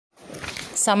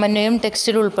സമന്വയം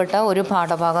ടെക്സ്റ്റിൽ ഉൾപ്പെട്ട ഒരു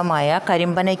പാഠഭാഗമായ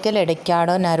കരിമ്പനയ്ക്കൽ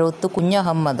എടയ്ക്കാട് നരോത്ത്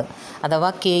കുഞ്ഞഹമ്മദ് അഥവാ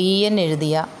KEN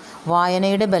എഴുതിയ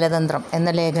വായനയുടെ ബലതന്ത്രം എന്ന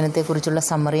ലേഖനത്തെക്കുറിച്ചുള്ള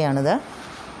സമ്മറിയാണിത്.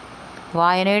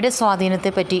 വായനയുടെ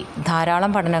സ്വാധീനത്തെപ്പറ്റി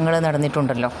ധാരാളം പഠനങ്ങൾ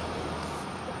നടന്നിട്ടുണ്ടല്ലോ.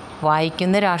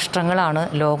 വായിക്കുന്ന രാഷ്ട്രങ്ങളാണ്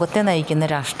ലോകത്തെ നയിക്കുന്ന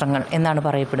രാഷ്ട്രങ്ങൾ എന്നാണ്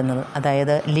പറയപ്പെടുന്നത്.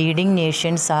 അതായത് leading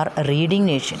Nations are reading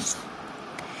Nations.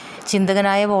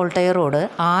 ചിന്തകനായ വോൾട്ടയറോട്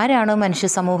ആരാണ് മനുഷ്യ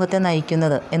സമൂഹത്തെ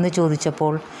നയിക്കുന്നത് എന്ന്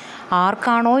ചോദിച്ചപ്പോൾ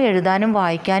ആർക്കാണോ എഴുതാനും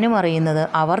വായിക്കാനും അറിയുന്നത്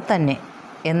അവർ തന്നെ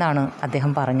എന്നാണ്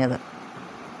അദ്ദേഹം പറഞ്ഞത്.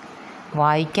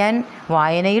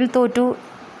 വായനയിൽ തോറ്റു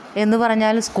എന്ന്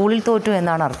പറഞ്ഞാൽ സ്കൂളിൽ തോറ്റു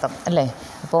എന്നാണ് അർത്ഥം, അല്ലേ?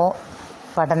 അപ്പോൾ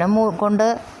പഠനം കൊണ്ട്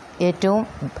ഏറ്റവും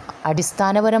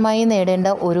അടിസ്ഥാനപരമായി നേടേണ്ട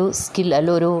ഒരു സ്കിൽ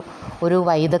അല്ല ഒരു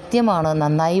വൈദഗ്ധ്യമാണ്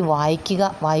നന്നായി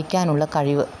വായിക്കാനുള്ള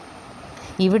കഴിവ്.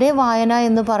 ഇവിടെ വായന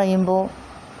എന്ന് പറയുമ്പോൾ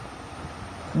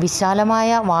വിശാലമായ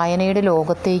വായനയുടെ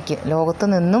ലോകത്ത്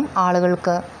നിന്നും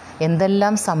ആളുകൾക്ക്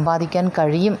എന്തെല്ലാം സമ്പാദിക്കാൻ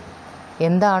കഴിയും,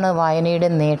 എന്താണ് വായനയുടെ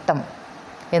നേട്ടം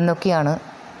എന്നൊക്കെയാണ്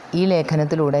ഈ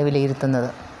ലേഖനത്തിലൂടെ വിലയിരുത്തുന്നത്.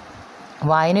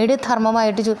 വായനയുടെ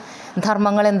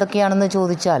ധർമ്മങ്ങൾ എന്തൊക്കെയാണെന്ന്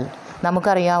ചോദിച്ചാൽ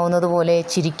നമുക്കറിയാവുന്നതുപോലെ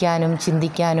ചിരിക്കാനും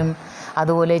ചിന്തിക്കാനും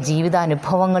അതുപോലെ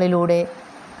ജീവിതാനുഭവങ്ങളിലൂടെ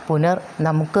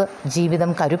നമുക്ക്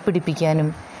ജീവിതം കരുപ്പിടിപ്പിക്കാനും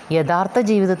യഥാർത്ഥ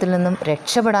ജീവിതത്തിൽ നിന്നും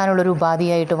രക്ഷപ്പെടാനുള്ളൊരു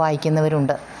ഉപാധിയായിട്ട്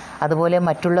വായിക്കുന്നവരുണ്ട്. അതുപോലെ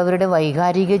മറ്റുള്ളവരുടെ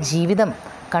വൈകാരിക ജീവിതം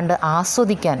കണ്ട്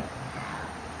ആസ്വദിക്കാൻ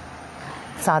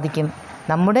സാധിക്കും.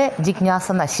 നമ്മുടെ ജിജ്ഞാസ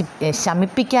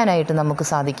ശമിപ്പിക്കാനായിട്ട് നമുക്ക്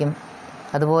സാധിക്കും.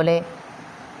 അതുപോലെ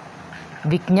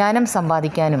വിജ്ഞാനം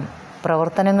സമ്പാദിക്കാനും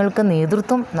പ്രവർത്തനങ്ങൾക്ക്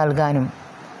നേതൃത്വം നൽകാനും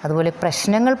അതുപോലെ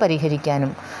പ്രശ്നങ്ങൾ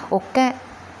പരിഹരിക്കാനും ഒക്കെ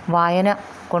വായന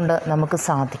കൊണ്ട് നമുക്ക്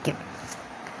സാധിക്കും.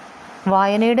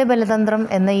 വായനയുടെ ബലതന്ത്രം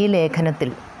എന്ന ഈ ലേഖനത്തിൽ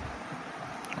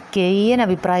KEN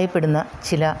അഭിപ്രായപ്പെടുന്ന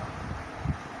ചില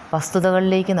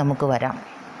വസ്തുതകളിലേക്ക് നമുക്ക് വരാം.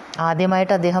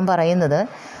 ആദ്യമായിട്ട് അദ്ദേഹം പറയുന്നത്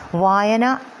വായന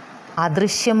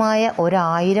അദൃശ്യമായ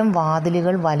 1000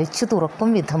 വാതിലുകൾ വലിച്ചു തുറക്കും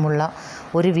വിധമുള്ള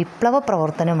ഒരു വിപ്ലവ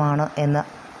പ്രവർത്തനമാണ്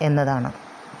എന്നതാണ്.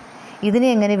 ഇതിനെ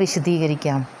എങ്ങനെ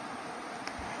വിശദീകരിക്കാം?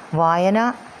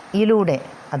 വായനയിലൂടെ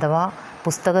അഥവാ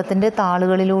പുസ്തകത്തിൻ്റെ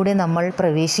താളുകളിലൂടെ നമ്മൾ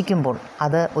പ്രവേശിക്കുമ്പോൾ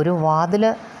അത് ഒരു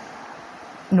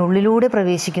വാതിലിനുള്ളിലൂടെ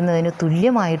പ്രവേശിക്കുന്നതിന്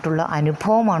തുല്യമായിട്ടുള്ള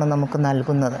അനുഭവമാണ് നമുക്ക്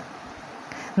നൽകുന്നത്.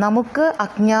 നമുക്ക്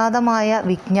അജ്ഞാതമായ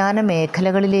വിജ്ഞാന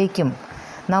മേഖലകളിലേക്കും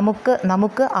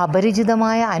നമുക്ക്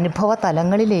അപരിചിതമായ അനുഭവ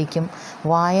തലങ്ങളിലേക്കും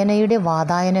വായനയുടെ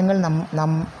വാതായനങ്ങൾ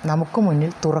നമുക്ക് മുന്നിൽ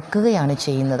തുറക്കുകയാണ്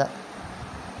ചെയ്യുന്നത്.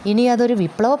 ഇനി അതൊരു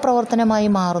വിപ്ലവ പ്രവർത്തനമായി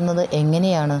മാറുന്നത്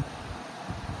എങ്ങനെയാണ്?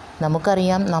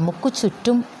 നമുക്കറിയാം, നമുക്ക്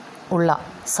ചുറ്റും ഉള്ള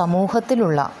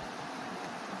സമൂഹത്തിലുള്ള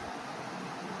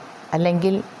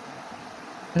അല്ലെങ്കിൽ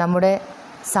നമ്മുടെ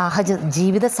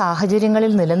ജീവിത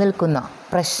സാഹചര്യങ്ങളിൽ നിലനിൽക്കുന്ന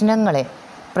പ്രശ്നങ്ങളെ,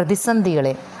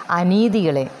 പ്രതിസന്ധികളെ,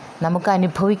 അനീതികളെ, നമുക്ക്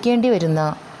അനുഭവിക്കേണ്ടി വരുന്ന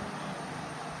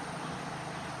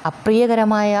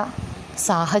അപ്രിയകരമായ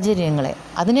സാഹചര്യങ്ങളെ,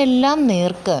 അതിനെല്ലാം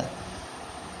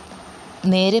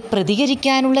നേരെ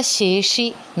പ്രതികരിക്കാനുള്ള ശേഷി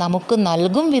നമുക്ക്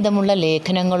നൽകും വിധമുള്ള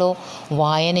ലേഖനങ്ങളോ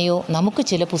വായനയോ നമുക്ക്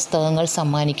ചില പുസ്തകങ്ങൾ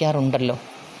സമ്മാനിക്കാറുണ്ടല്ലോ.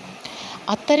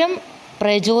 അത്തരം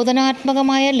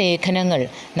പ്രചോദനാത്മകമായ ലേഖനങ്ങൾ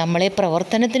നമ്മളെ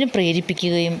പ്രവർത്തനത്തിന്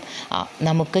പ്രേരിപ്പിക്കുകയും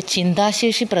നമുക്ക്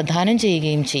ചിന്താശേഷി പ്രദാനം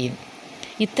ചെയ്യുകയും ചെയ്യും.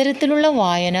 ഇത്തരത്തിലുള്ള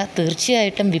വായന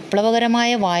തീർച്ചയായിട്ടും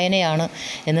വിപ്ലവകരമായ വായനയാണ്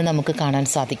എന്ന് നമുക്ക് കാണാൻ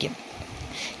സാധിക്കും.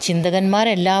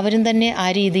 ചിന്തകന്മാരെല്ലാവരും തന്നെ ആ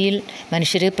രീതിയിൽ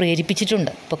മനുഷ്യരെ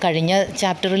പ്രേരിപ്പിച്ചിട്ടുണ്ട്. ഇപ്പോൾ കഴിഞ്ഞ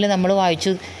ചാപ്റ്ററിൽ നമ്മൾ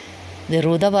വായിച്ചു,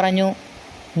 ദറൂദ പറഞ്ഞു,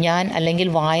 ഞാൻ അല്ലെങ്കിൽ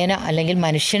വായന അല്ലെങ്കിൽ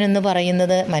മനുഷ്യനെന്ന്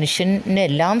പറയുന്നത് മനുഷ്യന്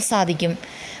എല്ലാം സാധിക്കും,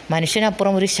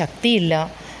 മനുഷ്യനപ്പുറം ഒരു ശക്തിയില്ല,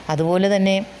 അതുപോലെ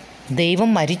തന്നെ ദൈവം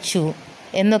മരിച്ചു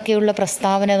എന്നൊക്കെയുള്ള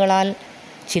പ്രസ്താവനകളാൽ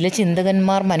ചില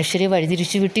ചിന്തകന്മാർ മനുഷ്യരെ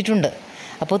വഴിതിരിച്ചു വിട്ടിട്ടുണ്ട്.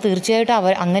 അപ്പോൾ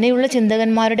തീർച്ചയായിട്ടും അങ്ങനെയുള്ള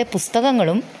ചിന്തകന്മാരുടെ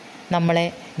പുസ്തകങ്ങളും നമ്മളെ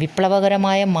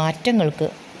വിപ്ലവകരമായ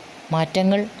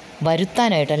മാറ്റങ്ങൾ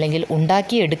വരുത്താനായിട്ട് അല്ലെങ്കിൽ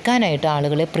ഉണ്ടാക്കിയെടുക്കാനായിട്ട്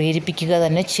ആളുകളെ പ്രേരിപ്പിക്കുക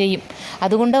തന്നെ ചെയ്യും.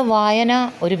 അതുകൊണ്ട് വായന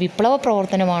ഒരു വിപ്ലവ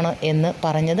പ്രവർത്തനമാണ് എന്ന്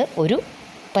പറഞ്ഞത് ഒരു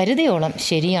പരിധിയോളം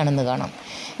ശരിയാണെന്ന് കാണാം.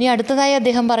 ഇനി അടുത്തതായി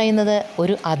അദ്ദേഹം പറയുന്നത്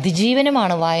ഒരു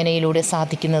അതിജീവനമാണ് വായനയിലൂടെ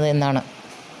സാധിക്കുന്നത് എന്നാണ്.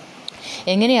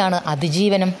 എങ്ങനെയാണ്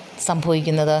അതിജീവനം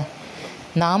സംഭവിക്കുന്നത്?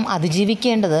 നാം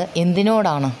അതിജീവിക്കേണ്ടത്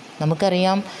എന്തിനോടാണ്?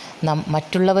 നമുക്കറിയാം,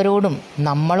 മറ്റുള്ളവരോടും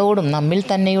നമ്മളോടും നമ്മിൽ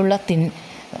തന്നെയുള്ള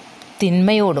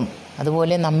തിന്മയോടും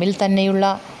അതുപോലെ നമ്മിൽ തന്നെയുള്ള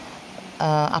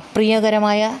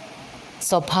അപ്രിയകരമായ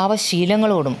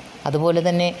സ്വഭാവശീലങ്ങളോടും അതുപോലെ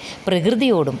തന്നെ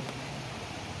പ്രകൃതിയോടും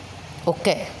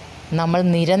ഒക്കെ നമ്മൾ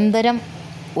നിരന്തരം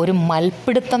ഒരു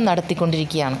മൽപ്പിടുത്തം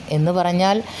നടത്തിക്കൊണ്ടിരിക്കുകയാണ്. എന്ന്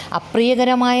പറഞ്ഞാൽ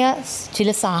അപ്രിയകരമായ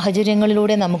ചില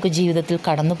സാഹചര്യങ്ങളിലൂടെ നമുക്ക് ജീവിതത്തിൽ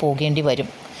കടന്നു പോകേണ്ടി വരും.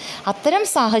 അത്തരം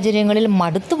സാഹചര്യങ്ങളിൽ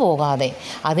മടുത്തു പോകാതെ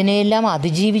അതിനെയെല്ലാം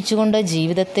അതിജീവിച്ചുകൊണ്ട്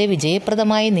ജീവിതത്തെ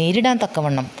വിജയപ്രദമായി നേരിടാൻ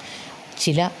തക്കവണ്ണം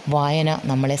ചില വായന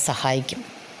നമ്മളെ സഹായിക്കും.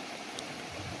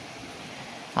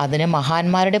 അതിന്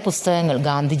മഹാന്മാരുടെ പുസ്തകങ്ങൾ,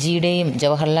 ഗാന്ധിജിയുടെയും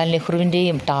ജവഹർലാൽ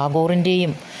നെഹ്റുവിൻ്റെയും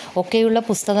ടാഗോറിൻ്റെയും ഒക്കെയുള്ള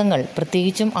പുസ്തകങ്ങൾ,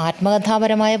 പ്രത്യേകിച്ചും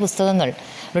ആത്മകഥാപരമായ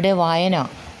പുസ്തകങ്ങളുടെ വായന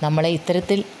നമ്മളെ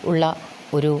ഇത്തരത്തിൽ ഉള്ള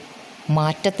ഒരു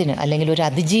മാറ്റത്തിന് അല്ലെങ്കിൽ ഒരു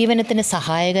അതിജീവനത്തിന്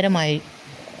സഹായകരമായി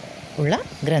ഉള്ള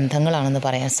ഗ്രന്ഥങ്ങളാണെന്ന്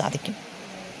പറയാൻ സാധിക്കും.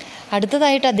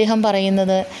 അടുത്തതായിട്ട് അദ്ദേഹം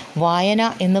പറയുന്നത്, വായന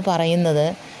എന്ന് പറയുന്നത്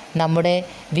നമ്മുടെ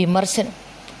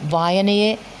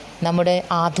വായനയെ നമ്മുടെ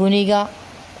ആധുനിക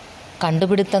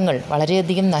കണ്ടുപിടുത്തങ്ങൾ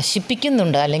വളരെയധികം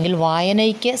നശിപ്പിക്കുന്നുണ്ട്. അല്ലെങ്കിൽ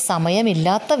വായനയ്ക്ക്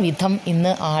സമയമില്ലാത്ത വിധം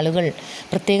ഇന്ന് ആളുകൾ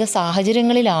പ്രത്യേക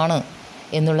സാഹചര്യങ്ങളിലാണ്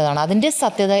എന്നുള്ളതാണ്. അതിൻ്റെ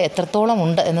സത്യത എത്രത്തോളം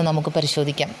ഉണ്ട് എന്ന് നമുക്ക്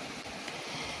പരിശോധിക്കാം.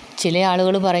 ചില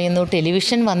ആളുകൾ പറയുന്നു,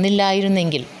 ടെലിവിഷൻ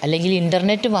വന്നില്ലായിരുന്നെങ്കിൽ അല്ലെങ്കിൽ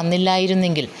ഇൻ്റർനെറ്റ്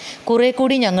വന്നില്ലായിരുന്നെങ്കിൽ കുറേ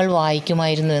കൂടി ഞങ്ങൾ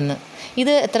വായിക്കുമായിരുന്നു എന്ന്.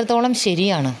 ഇത് എത്രത്തോളം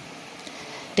ശരിയാണ്?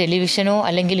 ടെലിവിഷനോ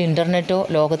അല്ലെങ്കിൽ ഇൻ്റർനെറ്റോ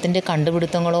ലോകത്തിൻ്റെ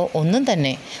കണ്ടുപിടുത്തങ്ങളോ ഒന്നും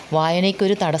തന്നെ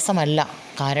വായനയ്ക്കൊരു തടസ്സമല്ല.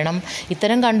 കാരണം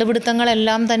ഇത്തരം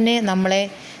കണ്ടുപിടുത്തങ്ങളെല്ലാം തന്നെ നമ്മളെ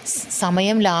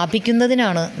സമയം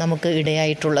ലാഭിക്കുന്നതിനാണ് നമുക്ക്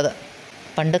ഇടയായിട്ടുള്ളത്.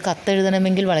 പണ്ട്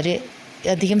കത്തെഴുതണമെങ്കിൽ വളരെ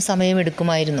അധികം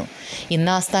സമയമെടുക്കുമായിരുന്നു.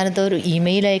 ഇന്ന് ആ സ്ഥാനത്ത് ഒരു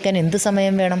ഇമെയിൽ അയക്കാൻ എന്ത്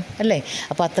സമയം വേണം, അല്ലേ?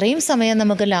 അപ്പോൾ അത്രയും സമയം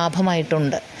നമുക്ക്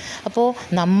ലാഭമായിട്ടുണ്ട്. അപ്പോൾ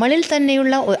നമ്മളിൽ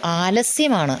തന്നെയുള്ള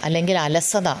ആലസ്യമാണ് അല്ലെങ്കിൽ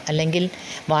അലസത അല്ലെങ്കിൽ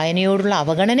വായനയോടുള്ള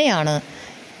അവഗണനയാണ്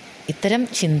ഇത്തരം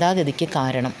ചിന്താഗതിക്ക്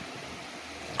കാരണം.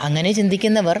 അങ്ങനെ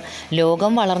ചിന്തിക്കുന്നവർ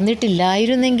ലോകം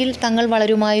വളർന്നിട്ടില്ലായിരുന്നെങ്കിൽ തങ്ങൾ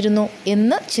വളരുമായിരുന്നു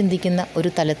എന്ന് ചിന്തിക്കുന്ന ഒരു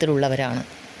തലത്തിലുള്ളവരാണ്.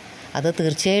 അത്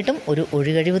തീർച്ചയായിട്ടും ഒരു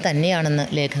ഒഴികഴിവ് തന്നെയാണെന്ന്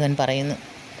ലേഖകൻ പറയുന്നു.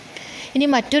 ഇനി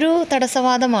മറ്റൊരു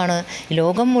തടസ്സവാദമാണ്,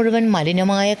 ലോകം മുഴുവൻ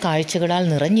മലിനമായ കാഴ്ചകളാൽ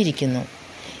നിറഞ്ഞിരിക്കുന്നു.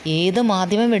 ഏത്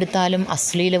മാധ്യമം എടുത്താലും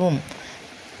അശ്ലീലവും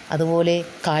അതുപോലെ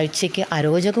കാഴ്ചയ്ക്ക്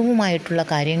അരോചകവുമായിട്ടുള്ള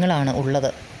കാര്യങ്ങളാണ്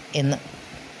ഉള്ളത് എന്ന്.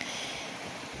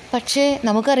 പക്ഷേ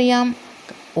നമുക്കറിയാം,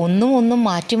 ഒന്നും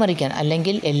മാറ്റിമറിക്കാൻ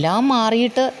അല്ലെങ്കിൽ എല്ലാം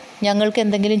മാറിയിട്ട് ഞങ്ങൾക്ക്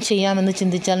എന്തെങ്കിലും ചെയ്യാമെന്ന്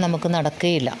ചിന്തിച്ചാൽ നമുക്ക്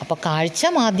നടക്കുകയില്ല. അപ്പോൾ കാഴ്ച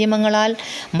മാധ്യമങ്ങളാൽ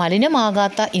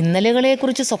മലിനമാകാത്ത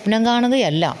ഇന്നലെകളെക്കുറിച്ച് സ്വപ്നം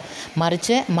കാണുകയല്ല,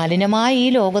 മറിച്ച് മലിനമായ ഈ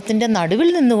ലോകത്തിൻ്റെ നടുവിൽ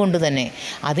നിന്നുകൊണ്ട് തന്നെ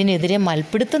അതിനെതിരെ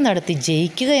മൽപ്പിടുത്തം നടത്തി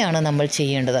ജയിക്കുകയാണ് നമ്മൾ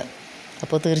ചെയ്യേണ്ടത്.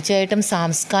 അപ്പോൾ തീർച്ചയായിട്ടും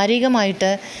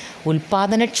സാംസ്കാരികമായിട്ട്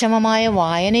ഉൽപ്പാദനക്ഷമമായ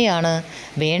വായനയാണ്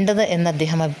വേണ്ടത് എന്ന്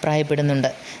അദ്ദേഹം അഭിപ്രായപ്പെടുന്നുണ്ട്.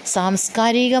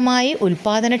 സാംസ്കാരികമായി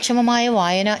ഉൽപ്പാദനക്ഷമമായ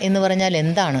വായന എന്ന് പറഞ്ഞാൽ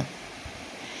എന്താണ്?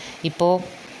 ഇപ്പോൾ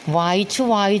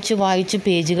വായിച്ചു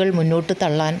പേജുകൾ മുന്നോട്ട്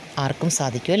തള്ളാൻ ആർക്കും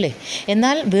സാധിക്കും, അല്ലേ?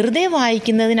 എന്നാൽ വെറുതെ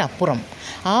വായിക്കുന്നതിനപ്പുറം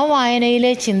ആ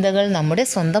വായനയിലെ ചിന്തകൾ നമ്മുടെ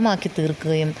സ്വന്തമാക്കി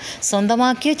തീർക്കുകയും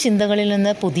സ്വന്തമാക്കിയ ചിന്തകളിൽ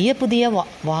നിന്ന് പുതിയ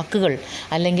വാക്കുകൾ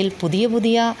അല്ലെങ്കിൽ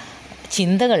പുതിയ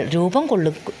ചിന്തകൾ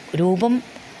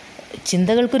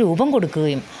ചിന്തകൾക്ക് രൂപം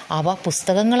കൊടുക്കുകയും അവ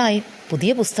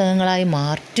പുതിയ പുസ്തകങ്ങളായി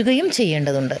മാറ്റുകയും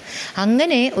ചെയ്യേണ്ടതുണ്ട്.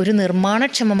 അങ്ങനെ ഒരു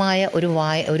നിർമ്മാണക്ഷമമായ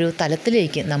ഒരു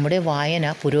തലത്തിലേക്ക് വായന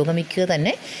പുരോഗമിക്കുക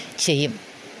തന്നെ ചെയ്യും.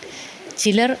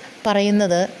 ചിലർ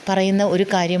പറയുന്ന ഒരു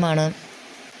കാര്യമാണ്,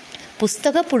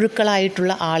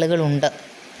 പുസ്തകപ്പുഴുക്കളായിട്ടുള്ള ആളുകളുണ്ട്,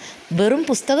 വെറും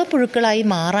പുസ്തകപ്പുഴുക്കളായി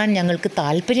മാറാൻ ഞങ്ങൾക്ക്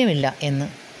താല്പര്യമില്ല എന്ന്.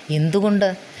 എന്തുകൊണ്ട്?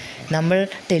 നമ്മൾ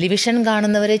ടെലിവിഷൻ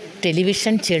കാണുന്നവരെ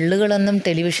ടെലിവിഷൻ ചെള്ളുകളെന്നും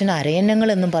ടെലിവിഷൻ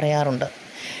അരയന്നങ്ങളെന്നും പറയാറുണ്ട്.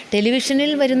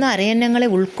 ടെലിവിഷനിൽ വരുന്ന അരയന്നങ്ങളെ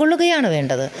ഉൾക്കൊള്ളുകയാണ്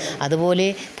വേണ്ടത്. അതുപോലെ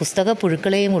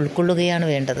പുസ്തകപ്പുഴുക്കളെയും ഉൾക്കൊള്ളുകയാണ്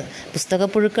വേണ്ടത്.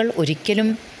 പുസ്തകപ്പുഴുക്കൾ ഒരിക്കലും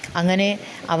അങ്ങനെ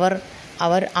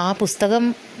അവർ ആ പുസ്തകം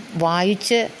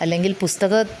വായിച്ച് അല്ലെങ്കിൽ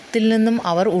പുസ്തകത്തിൽ നിന്നും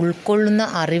അവർ ഉൾക്കൊള്ളുന്ന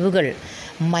അറിവുകൾ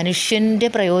മനുഷ്യൻ്റെ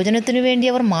പ്രയോജനത്തിനു വേണ്ടി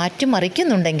അവർ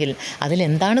മാറ്റിമറിക്കുന്നുണ്ടെങ്കിൽ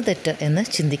അതിലെന്താണ് തെറ്റ് എന്ന്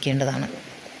ചിന്തിക്കേണ്ടതാണ്.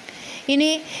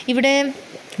 ഇനി ഇവിടെ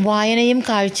വായനയും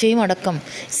കാഴ്ചയും അടക്കം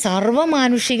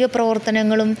സർവ്വമാനുഷിക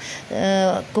പ്രവർത്തനങ്ങളും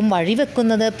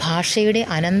വഴിവെക്കുന്നത് ഭാഷയുടെ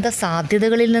അനന്ത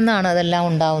സാധ്യതകളിൽ നിന്നാണ് അതെല്ലാം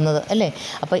ഉണ്ടാവുന്നത്, അല്ലേ?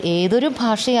 അപ്പോൾ ഏതൊരു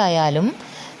ഭാഷയായാലും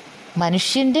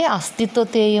മനുഷ്യൻ്റെ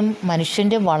അസ്തിത്വത്തെയും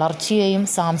മനുഷ്യൻ്റെ വളർച്ചയെയും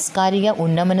സാംസ്കാരിക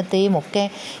ഉന്നമനത്തെയും ഒക്കെ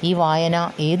ഈ വായന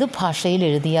ഏത് ഭാഷയിൽ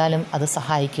എഴുതിയാലും അത്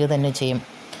സഹായിക്കുക തന്നെ ചെയ്യും.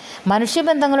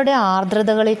 മനുഷ്യബന്ധങ്ങളുടെ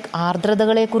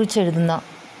ആർദ്രതകളെക്കുറിച്ച് എഴുതുന്ന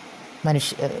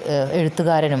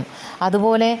എഴുത്തുകാരനും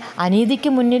അതുപോലെ അനീതിക്ക്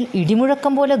മുന്നിൽ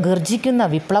ഇടിമുഴക്കം പോലെ ഗർജിക്കുന്ന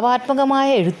വിപ്ലവാത്മകമായ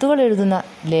എഴുത്തുകൾ എഴുതുന്ന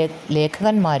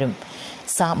ലേഖകന്മാരും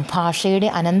ഭാഷയുടെ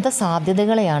അനന്ത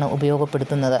സാധ്യതകളെയാണ്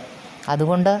ഉപയോഗപ്പെടുത്തുന്നത്.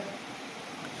 അതുകൊണ്ട്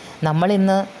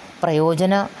നമ്മളിന്ന്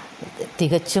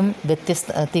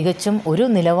തികച്ചും ഒരു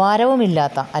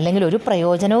നിലവാരവുമില്ലാത്ത അല്ലെങ്കിൽ ഒരു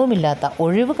പ്രയോജനവുമില്ലാത്ത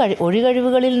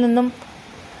ഒഴികഴിവുകളിൽ നിന്നും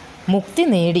മുക്തി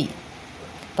നേടി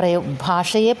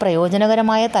ഭാഷയെ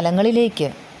പ്രയോജനകരമായ തലങ്ങളിലേക്ക്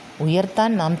ഉയർത്താൻ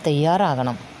നാം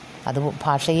തയ്യാറാകണം. അത്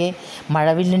ഭാഷയെ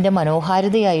മഴവില്ലിൻ്റെ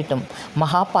മനോഹാരിതയായിട്ടും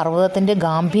മഹാപർവ്വതത്തിൻ്റെ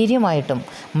ഗാംഭീര്യമായിട്ടും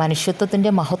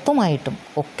മനുഷ്യത്വത്തിൻ്റെ മഹത്വമായിട്ടും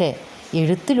ഒക്കെ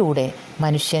എഴുത്തിലൂടെ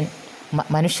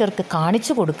മനുഷ്യർക്ക്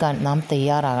കാണിച്ചു കൊടുക്കാൻ നാം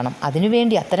തയ്യാറാകണം.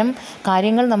 അതിനുവേണ്ടി അത്തരം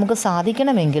കാര്യങ്ങൾ നമുക്ക്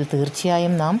സാധിക്കണമെങ്കിൽ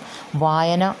തീർച്ചയായും നാം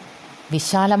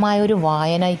വിശാലമായൊരു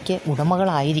വായനയ്ക്ക്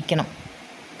ഉടമകളായിരിക്കണം.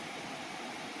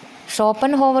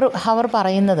 ഷോപ്പൻഹോവർ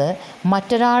പറയുന്നത്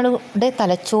മറ്റൊരാളുടെ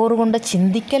തലച്ചോറ് കൊണ്ട്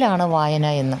ചിന്തിക്കലാണ് വായന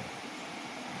എന്ന്.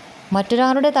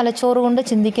 മറ്റൊരാളുടെ തലച്ചോറ് കൊണ്ട്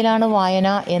ചിന്തിക്കലാണ് വായന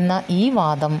എന്ന ഈ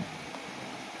വാദം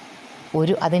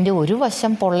അതിൻ്റെ ഒരു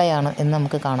വശം പൊള്ളയാണ് എന്ന്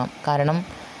നമുക്ക് കാണാം. കാരണം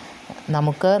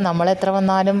നമ്മളെത്ര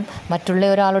വന്നാലും മറ്റുള്ള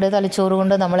ഒരാളുടെ തലച്ചോറ്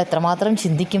കൊണ്ട് നമ്മൾ എത്രമാത്രം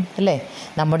ചിന്തിക്കും, അല്ലേ?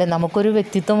 നമുക്കൊരു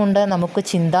വ്യക്തിത്വമുണ്ട്, നമുക്ക്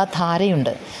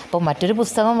ചിന്താധാരയുണ്ട്. അപ്പോൾ മറ്റൊരു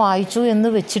പുസ്തകം വായിച്ചു എന്ന്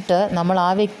വെച്ചിട്ട് നമ്മൾ ആ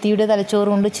വ്യക്തിയുടെ തലച്ചോറ്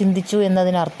കൊണ്ട് ചിന്തിച്ചു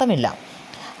എന്നതിനർത്ഥമില്ല.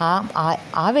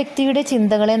 ആ വ്യക്തിയുടെ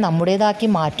ചിന്തകളെ നമ്മുടേതാക്കി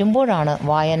മാറ്റുമ്പോഴാണ്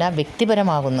വായന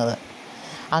വ്യക്തിപരമാകുന്നത്.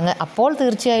 അപ്പോൾ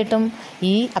തീർച്ചയായിട്ടും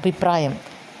ഈ അഭിപ്രായം,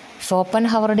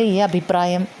 ഷോപ്പൻഹവറുടെ ഈ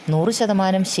അഭിപ്രായം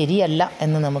 100% ശരിയല്ല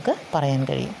എന്ന് നമുക്ക് പറയാൻ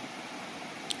കഴിയും.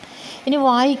 ഇനി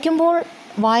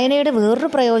വായനയുടെ വേറൊരു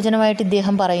പ്രയോജനമായിട്ട്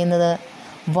ഇദ്ദേഹം പറയുന്നത്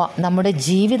നമ്മുടെ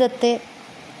ജീവിതത്തെ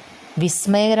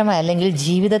വിസ്മയകരമായ അല്ലെങ്കിൽ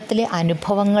ജീവിതത്തിലെ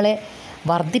അനുഭവങ്ങളെ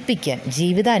വർദ്ധിപ്പിക്കാൻ,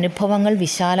 ജീവിത അനുഭവങ്ങൾ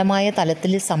വിശാലമായ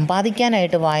തലത്തിൽ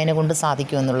സമ്പാദിക്കാനായിട്ട് വായന കൊണ്ട്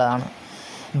സാധിക്കുമെന്നുള്ളതാണ്.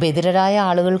 ബധിരരായ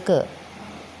ആളുകൾക്ക്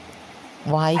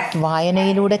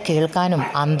വായനയിലൂടെ കേൾക്കാനും,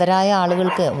 അന്ധരായ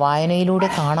ആളുകൾക്ക് വായനയിലൂടെ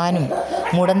കാണാനും,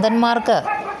 മുടന്തന്മാർക്ക്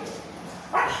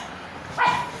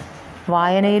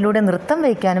വായനയിലൂടെ നൃത്തം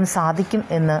വയ്ക്കാനും സാധിക്കും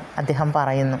എന്ന് അദ്ദേഹം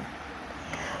പറയുന്നു.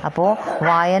 അപ്പോൾ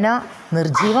വായന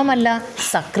നിർജീവമല്ല,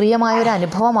 സക്രിയമായൊരു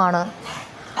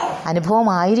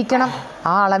അനുഭവമായിരിക്കണം.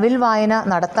 ആ അളവിൽ വായന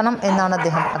നടത്തണം എന്നാണ്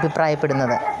അദ്ദേഹം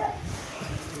അഭിപ്രായപ്പെടുന്നത്.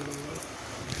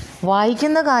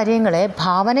 വായിക്കുന്ന കാര്യങ്ങളെ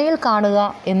ഭാവനയിൽ കാണുക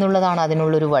എന്നുള്ളതാണ്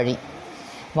അതിനുള്ളൊരു വഴി.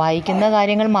 വായിക്കുന്ന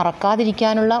കാര്യങ്ങൾ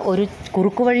മറക്കാതിരിക്കാനുള്ള ഒരു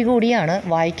കുറുക്കുവഴി കൂടിയാണ്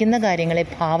വായിക്കുന്ന കാര്യങ്ങളെ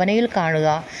ഭാവനയിൽ കാണുക,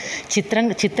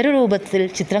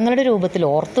 ചിത്രങ്ങളുടെ രൂപത്തിൽ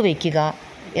ഓർത്തു വയ്ക്കുക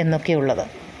എന്നൊക്കെയുള്ളത്.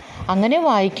 അങ്ങനെ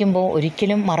വായിക്കുമ്പോൾ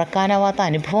ഒരിക്കലും മറക്കാനാവാത്ത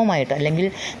അനുഭവമായിട്ട്, അല്ലെങ്കിൽ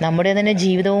നമ്മുടെ തന്നെ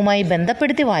ജീവിതവുമായി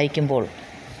ബന്ധപ്പെടുത്തി വായിക്കുമ്പോൾ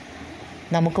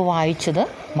നമുക്ക് വായിച്ചത്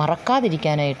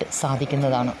മറക്കാതിരിക്കാനായിട്ട്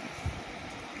സാധിക്കുന്നതാണ്.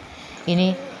 ഇനി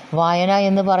വായന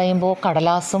എന്ന് പറയുമ്പോൾ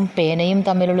കടലാസും പേനയും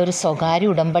തമ്മിലുള്ളൊരു സ്വകാര്യ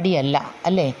ഉടമ്പടിയല്ല,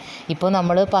 അല്ലേ? ഇപ്പോൾ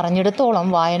നമ്മൾ പറഞ്ഞിടത്തോളം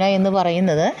വായന എന്ന്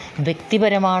പറയുന്നത്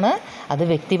വ്യക്തിപരമാണ്. അത്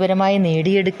വ്യക്തിപരമായി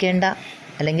നേടിയെടുക്കേണ്ട,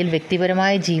 അല്ലെങ്കിൽ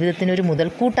വ്യക്തിപരമായ ജീവിതത്തിനൊരു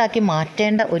മുതൽക്കൂട്ടാക്കി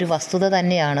മാറ്റേണ്ട ഒരു വസ്തുത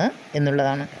തന്നെയാണ്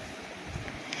എന്നുള്ളതാണ്.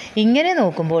 ഇങ്ങനെ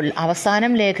നോക്കുമ്പോൾ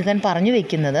അവസാനം ലേഖകൻ പറഞ്ഞു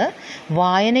വയ്ക്കുന്നത്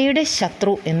വായനയുടെ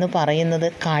ശത്രു എന്ന് പറയുന്നത്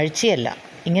കാഴ്ചയല്ല.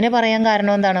 ഇങ്ങനെ പറയാൻ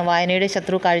കാരണം എന്താണ്? വായനയുടെ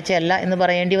ശത്രു കാഴ്ചയല്ല എന്ന്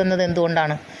പറയേണ്ടി വന്നത്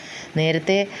എന്തുകൊണ്ടാണ്?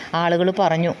 നേരത്തെ ആളുകൾ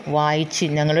പറഞ്ഞു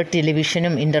ഞങ്ങൾ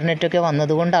ടെലിവിഷനും ഇൻ്റർനെറ്റൊക്കെ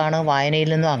വന്നതുകൊണ്ടാണ് വായനയിൽ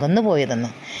നിന്നും അകന്നു പോയതെന്ന്.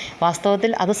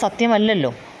 വാസ്തവത്തിൽ അത്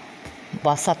സത്യമല്ലല്ലോ.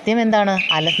 സത്യം എന്താണ്?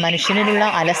 മനുഷ്യനിലുള്ള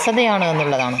അലസതയാണ്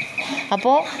എന്നുള്ളതാണ്.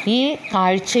 അപ്പോൾ ഈ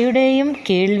കാഴ്ചയുടെയും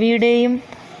കേൾവിയുടെയും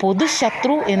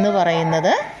പൊതുശത്രു എന്ന്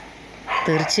പറയുന്നത്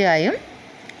തീർച്ചയായും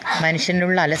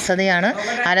മനുഷ്യനുള്ള അലസതയാണ്.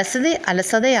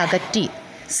 അലസതയെ അകറ്റി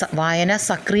വായന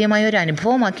സക്രിയമായ ഒരു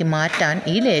അനുഭവമാക്കി മാറ്റാൻ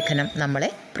ഈ ലേഖനം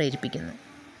നമ്മളെ പ്രേരിപ്പിക്കുന്നു.